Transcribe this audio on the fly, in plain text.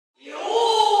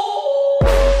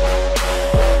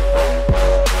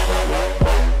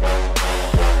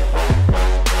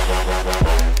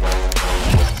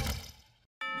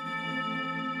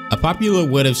popular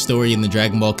what-if story in the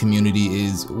Dragon Ball community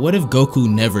is, what if Goku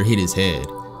never hit his head?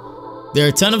 There are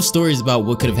a ton of stories about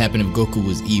what could have happened if Goku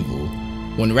was evil.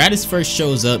 When Raditz first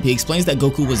shows up, he explains that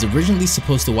Goku was originally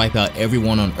supposed to wipe out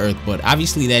everyone on Earth, but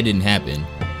obviously that didn't happen.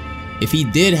 If he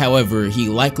did, however, he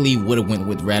likely would have went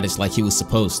with Raditz like he was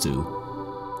supposed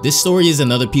to. This story is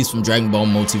another piece from Dragon Ball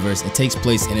Multiverse and takes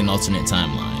place in an alternate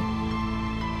timeline.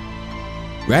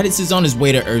 Raditz is on his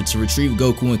way to Earth to retrieve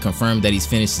Goku and confirm that he's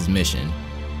finished his mission.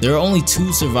 There are only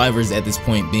two survivors at this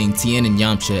point, being Tien and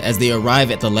Yamcha, as they arrive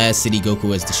at the last city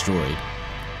Goku has destroyed.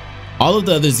 All of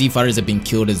the other Z fighters have been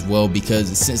killed as well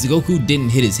because since Goku didn't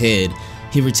hit his head,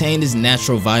 he retained his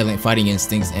natural violent fighting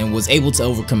instincts and was able to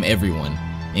overcome everyone,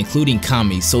 including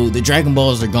Kami, so the Dragon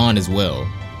Balls are gone as well.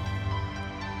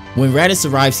 When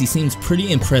Raditz arrives, he seems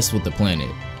pretty impressed with the planet.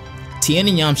 Tien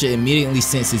and Yamcha immediately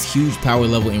sense his huge power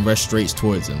level and rush straight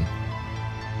towards him.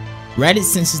 Raditz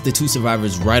senses the two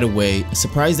survivors right away.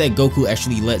 Surprised that Goku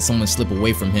actually let someone slip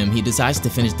away from him, he decides to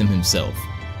finish them himself.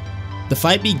 The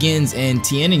fight begins and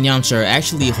Tien and Yamcha are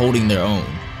actually holding their own.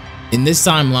 In this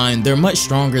timeline, they're much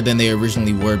stronger than they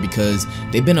originally were because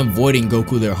they've been avoiding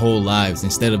Goku their whole lives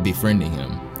instead of befriending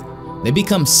him. They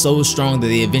become so strong that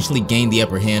they eventually gain the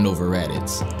upper hand over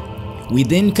Raditz. We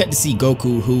then cut to see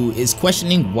Goku, who is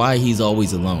questioning why he's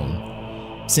always alone.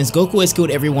 Since Goku has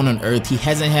killed everyone on Earth, he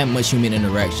hasn't had much human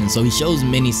interaction, so he shows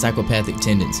many psychopathic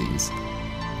tendencies.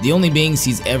 The only beings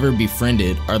he's ever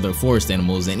befriended are the forest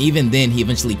animals, and even then he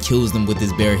eventually kills them with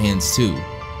his bare hands too.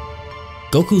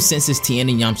 Goku senses Tien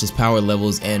and Yamcha's power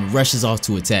levels and rushes off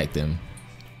to attack them.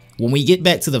 When we get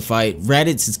back to the fight,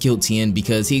 Raditz has killed Tien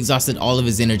because he exhausted all of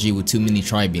his energy with too many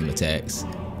tri-beam attacks.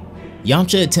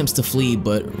 Yamcha attempts to flee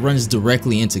but runs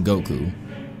directly into Goku.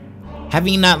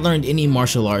 Having not learned any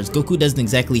martial arts, Goku doesn't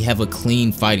exactly have a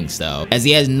clean fighting style, as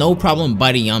he has no problem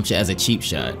biting Yamcha as a cheap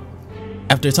shot.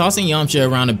 After tossing Yamcha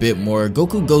around a bit more,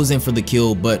 Goku goes in for the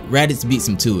kill, but Raditz beats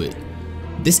him to it.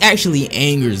 This actually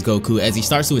angers Goku as he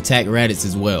starts to attack Raditz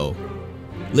as well.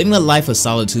 Living a life of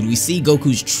solitude, we see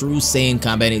Goku's true Saiyan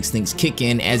combat instincts kick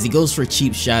in as he goes for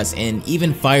cheap shots and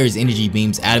even fires energy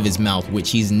beams out of his mouth,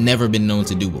 which he's never been known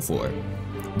to do before.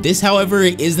 This, however,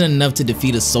 isn't enough to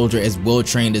defeat a soldier as well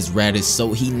trained as Raditz,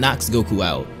 so he knocks Goku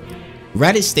out.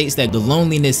 Raditz states that the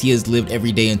loneliness he has lived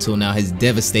every day until now has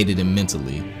devastated him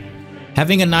mentally.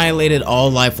 Having annihilated all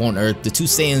life on Earth, the two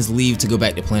Saiyans leave to go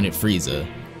back to planet Frieza.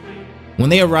 When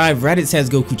they arrive, Raditz has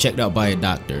Goku checked out by a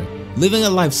doctor. Living a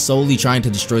life solely trying to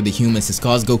destroy the humans has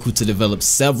caused Goku to develop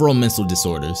several mental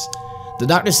disorders. The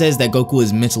doctor says that Goku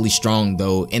is mentally strong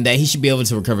though, and that he should be able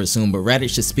to recover soon, but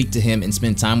Raditz should speak to him and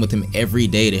spend time with him every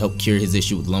day to help cure his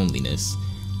issue with loneliness.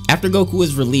 After Goku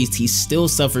is released, he still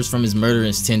suffers from his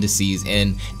murderous tendencies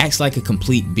and acts like a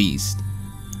complete beast.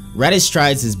 Raditz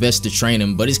tries his best to train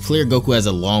him, but it's clear Goku has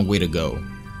a long way to go.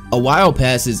 A while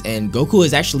passes and Goku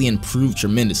has actually improved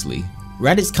tremendously.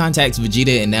 Raditz contacts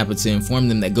Vegeta and Nappa to inform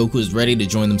them that Goku is ready to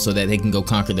join them so that they can go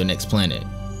conquer their next planet.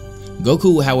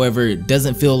 Goku, however,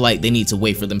 doesn't feel like they need to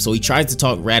wait for them, so he tries to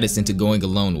talk Raditz into going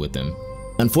alone with him.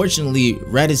 Unfortunately,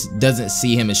 Raditz doesn't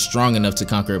see him as strong enough to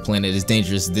conquer a planet as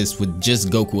dangerous as this with just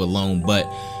Goku alone, but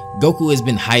Goku has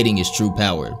been hiding his true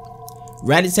power.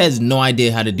 Raditz has no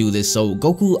idea how to do this, so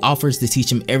Goku offers to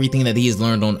teach him everything that he has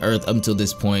learned on Earth up until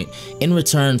this point in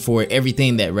return for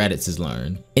everything that Raditz has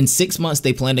learned. In 6 months,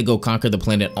 they plan to go conquer the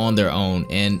planet on their own,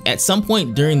 and at some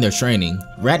point during their training,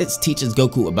 Raditz teaches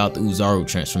Goku about the Oozaru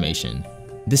transformation.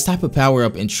 This type of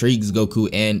power-up intrigues Goku,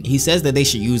 and he says that they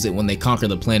should use it when they conquer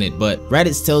the planet, but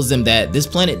Raditz tells them that this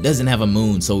planet doesn't have a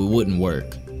moon, so it wouldn't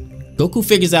work. Goku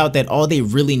figures out that all they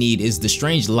really need is the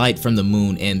strange light from the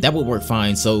moon, and that would work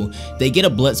fine, so they get a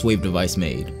Blitz Wave device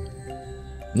made.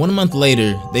 1 month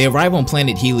later, they arrive on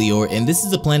planet Helior, and this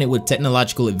is a planet with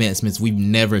technological advancements we've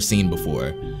never seen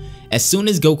before. As soon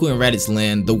as Goku and Raditz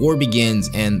land, the war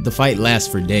begins and the fight lasts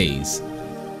for days.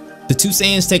 The two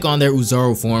Saiyans take on their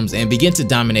Oozaru forms and begin to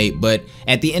dominate, but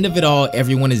at the end of it all,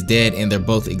 everyone is dead and they're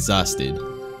both exhausted.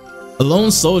 A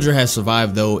lone soldier has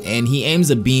survived though, and he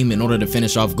aims a beam in order to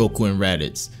finish off Goku and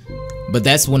Raditz. But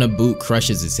that's when a boot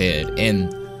crushes his head,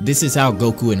 and this is how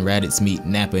Goku and Raditz meet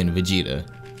Nappa and Vegeta.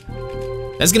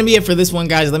 That's gonna be it for this one,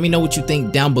 guys. Let me know what you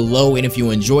think down below, and if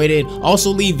you enjoyed it, also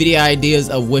leave video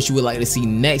ideas of what you would like to see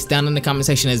next down in the comment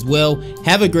section as well.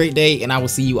 Have a great day, and I will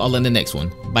see you all in the next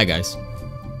one. Bye, guys.